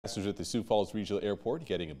Passengers at the Sioux Falls Regional Airport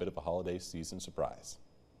getting a bit of a holiday season surprise.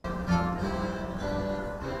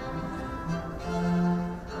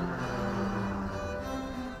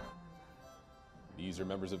 These are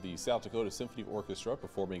members of the South Dakota Symphony Orchestra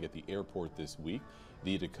performing at the airport this week.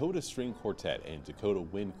 The Dakota String Quartet and Dakota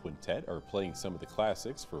Wind Quintet are playing some of the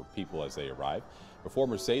classics for people as they arrive.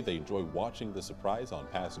 Performers say they enjoy watching the surprise on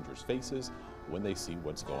passengers' faces when they see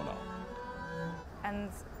what's going on. And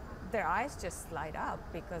their eyes just light up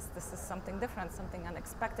because this is something different, something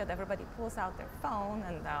unexpected. Everybody pulls out their phone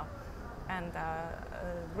and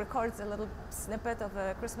records a little snippet of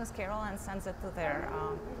a Christmas carol and sends it to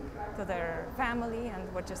their family,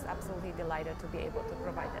 and we're just absolutely delighted to be able to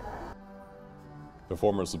provide it.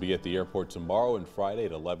 Performers will be at the airport tomorrow and Friday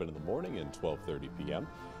at 11 in the morning and 12:30 p.m.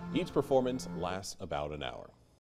 Each performance lasts about an hour.